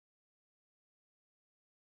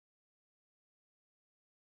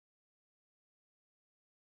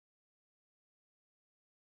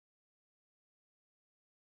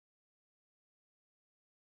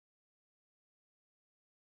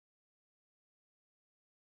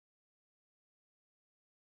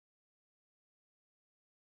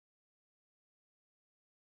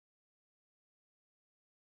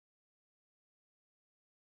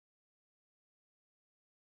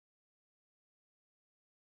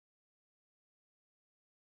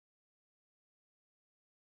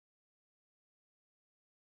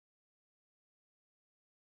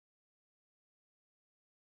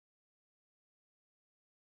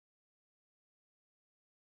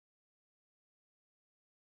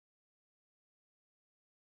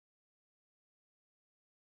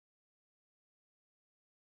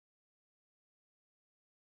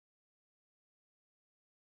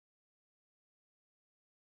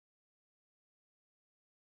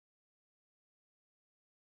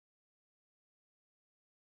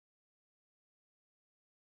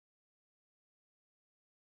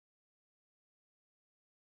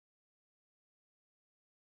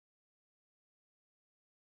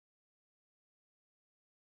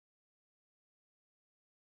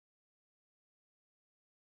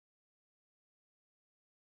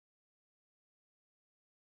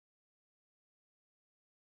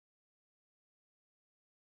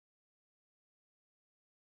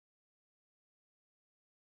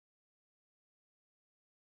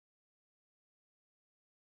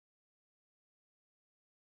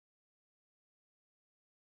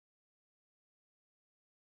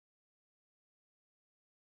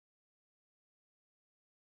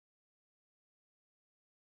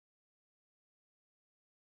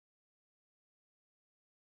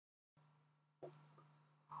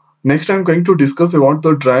Next, I'm going to discuss about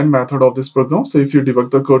the dry method of this program. So if you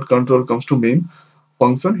debug the code, control comes to main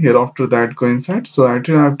function. Hereafter that coincide. So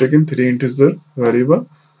actually I have taken three integer variable.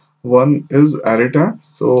 One is array type.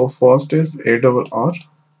 So first is a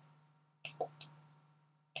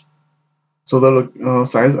so the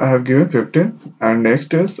size I have given 15, and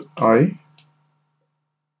next is I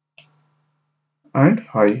and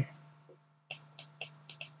high.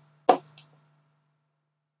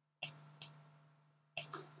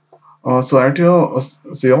 So at your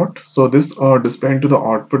cout, so this display into the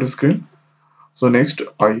output screen. So next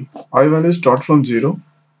I value start from 0.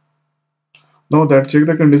 Now that check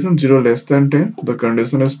the condition 0 less than 10. The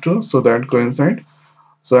condition is true, so that coincide.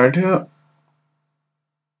 So at here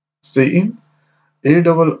saying a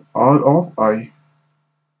double r of I.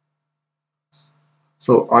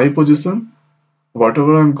 So I position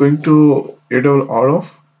whatever I'm going to a double r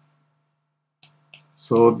of.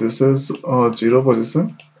 So this is 0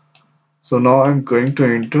 position. So now I'm going to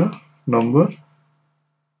enter number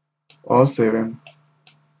or 7.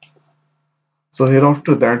 So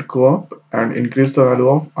hereafter that go up and increase the value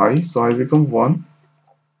of I. So I become 1.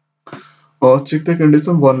 Or check the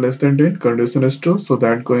condition 1 less than 10. Condition is true. So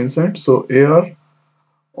that coincide. So AR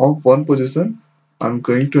of 1 position I'm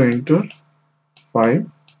going to enter 5.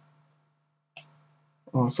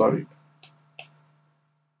 Oh sorry.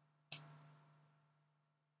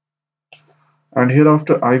 And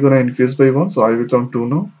hereafter I gonna increase by 1. So I become 2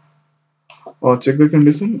 now. Or check the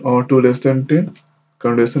condition or 2 less than 10.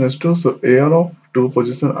 Condition is true. So AR of 2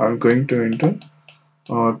 position I'm going to enter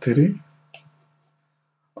 3.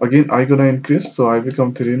 Again I gonna increase. So I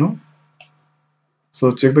become 3 now.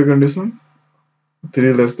 So check the condition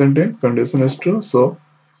 3 less than 10. Condition is true. So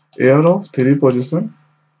AR of 3 position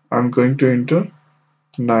I'm going to enter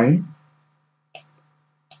 9.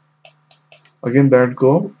 Again that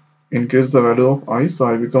go up, increase the value of I. So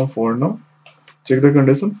I become 4 now. Check the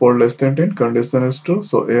condition 4 less than 10. Condition is true.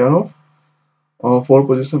 So AR of 4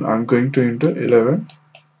 position I'm going to enter 11.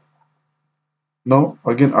 Now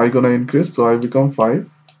again I gonna increase. So I become 5.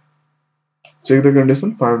 Check the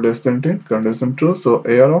condition 5 less than 10. Condition true. So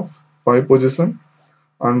AR of 5 position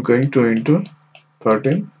I'm going to enter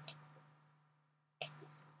 13.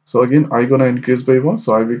 So again I gonna increase by 1.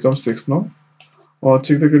 So I become 6 now. Or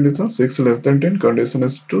check the condition 6 less than 10. Condition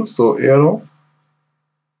is true. So AR of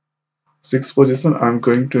 6 position I'm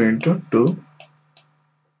going to enter 2.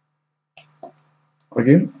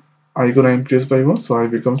 Again I gonna increase by 1. So I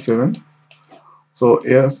become 7. So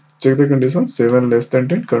yes, check the condition 7 less than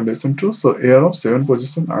 10. Condition true. So AR of 7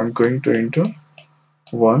 position I'm going to enter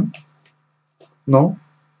 1. Now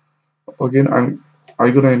again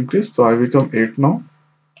I gonna increase. So I become 8 now.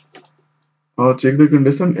 Check the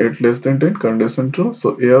condition 8 less than 10. Condition true.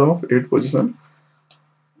 So AR of 8 position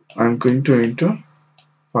I'm going to enter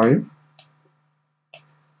 5.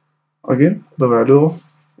 Again the value of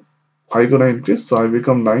I gonna increase. So I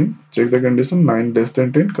become 9. Check the condition 9 less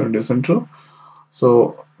than 10. Condition true.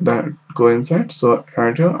 So that coincide. So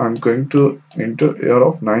right here I'm going to enter AR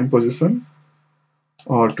of 9 position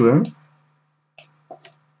or 12.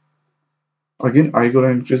 Again I gonna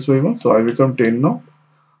increase by 1. So I become 10 now.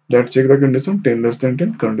 That check the condition 10 less than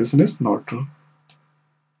 10. Condition is not true.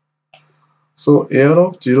 So AR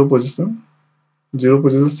of 0 position 0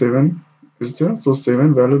 position 7 is there. So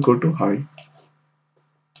 7 value go to high.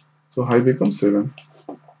 So high becomes 7.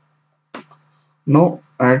 Now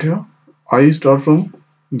add here I start from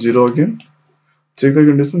 0 again. Check the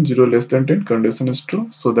condition 0 less than 10. Condition is true.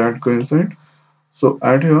 So that coincide. So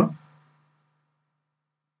add here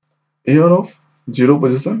AR of 0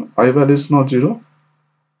 position I value is not 0.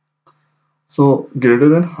 So greater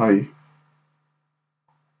than high.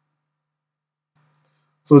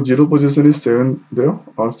 So 0 position is 7 there,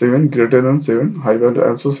 or 7 greater than 7, high value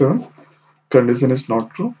also 7. Condition is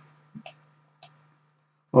not true.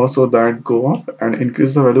 Also that go up and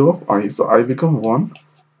increase the value of I. So I become 1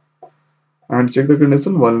 and check the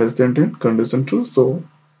condition 1 less than 10. Condition true. So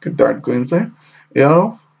that go inside. AR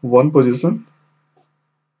of 1 position.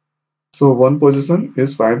 So 1 position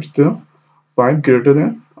is 5 there. 5 greater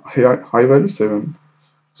than high value 7.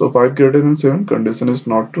 So 5 greater than 7. Condition is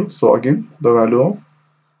not true. So again the value of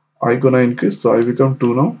I gonna increase. So I become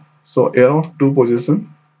 2 now. So AR of 2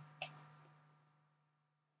 position.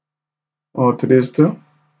 3 is there.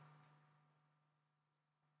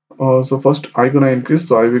 So first I gonna increase,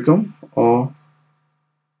 so I become or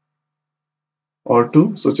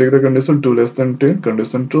 2. So check the condition 2 less than 10.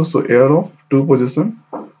 Condition true. So AR of 2 position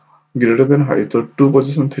greater than high. So 2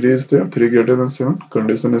 position 3 is there. 3 greater than 7.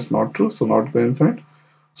 Condition is not true. So not by inside.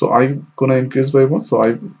 So I gonna increase by 1. So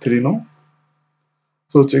I 3 now.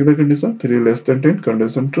 So check the condition, 3 less than 10,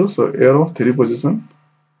 condition true. So error of 3 position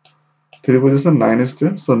 9 is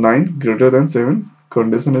there. So 9 greater than 7,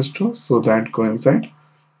 condition is true. So that coincide.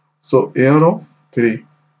 So error of 3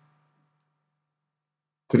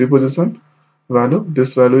 position value,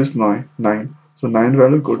 this value is 9. So 9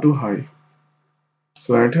 value go to high.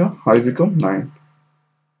 So right here, high become 9.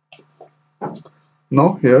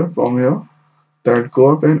 Now here, from here, that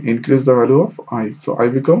go up and increase the value of I. So I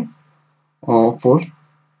become 4.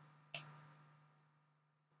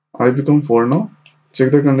 I become 4 now.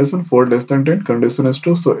 Check the condition, 4 less than 10, condition is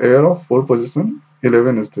true. So error of 4 position,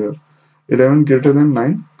 11 is there. 11 greater than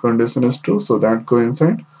 9, condition is true. So that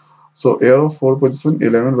coincide. So error of 4 position,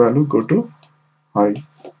 11 value go to high.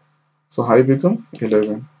 So high become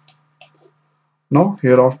 11. Now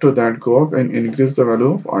hereafter that go up and increase the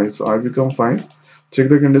value of I. So I become 5. Check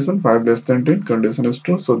the condition, 5 less than 10, condition is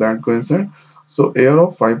true. So that coincide. So error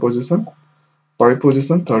of 5 position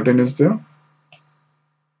 13 is there.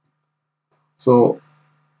 So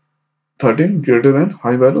 13 greater than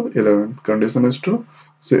high value 11, condition is true.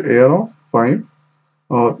 So error of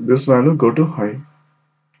 5, this value go to high.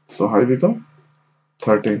 So high become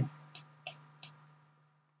 13.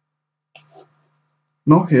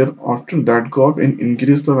 Now here after that go up and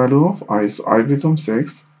increase the value of I. So I become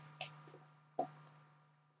 6.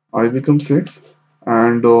 I become 6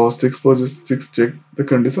 and 6 position 6, check the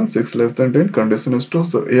condition, 6 less than 10, condition is true.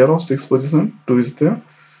 So error of 6 position 2 is there.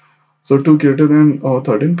 So 2 greater than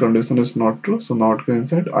 13, condition is not true. So not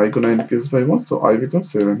coincide. I gonna increase by 1. So I become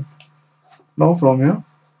 7. Now from here,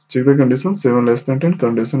 check the condition, 7 less than 10,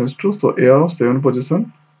 condition is true. So error of 7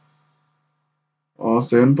 position,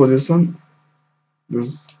 7 position,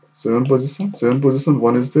 this 7 position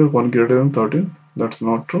 1 is there, 1 greater than 13, that's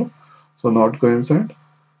not true. So not coincide.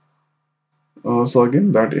 So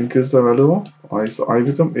again that increase the value of I. So I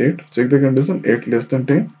become 8. Check the condition, 8 less than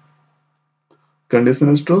 10, condition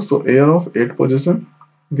is true. So error of 8 position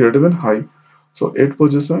greater than high. So 8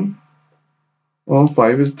 position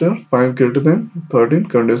 5 is there, 5 greater than 13,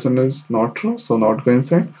 condition is not true, so not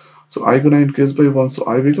coincide. So I gonna increase by 1, so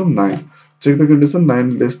I become 9. Check the condition,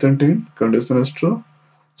 9 less than 10, condition is true,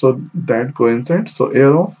 so that coincides. So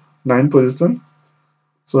error of 9 position,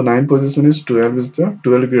 so 9 position is 12 is there,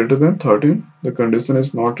 12 greater than 13, the condition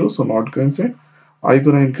is not true, so not coincide. I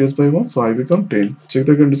gonna increase by 1, so I become 10. Check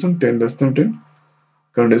the condition, 10 less than 10,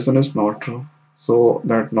 condition is not true, so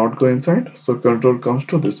that not coincide, so control comes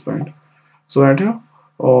to this point. So right here,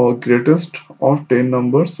 greatest of 10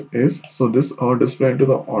 numbers is, so this are displayed to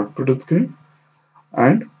the output screen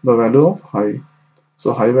and the value of high.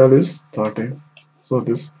 So high value is 30. So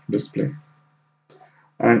this display.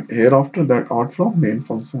 And hereafter that out from main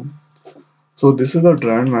function. So this is the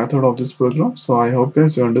driven method of this program. So I hope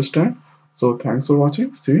guys you understand. So thanks for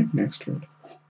watching. See you next video.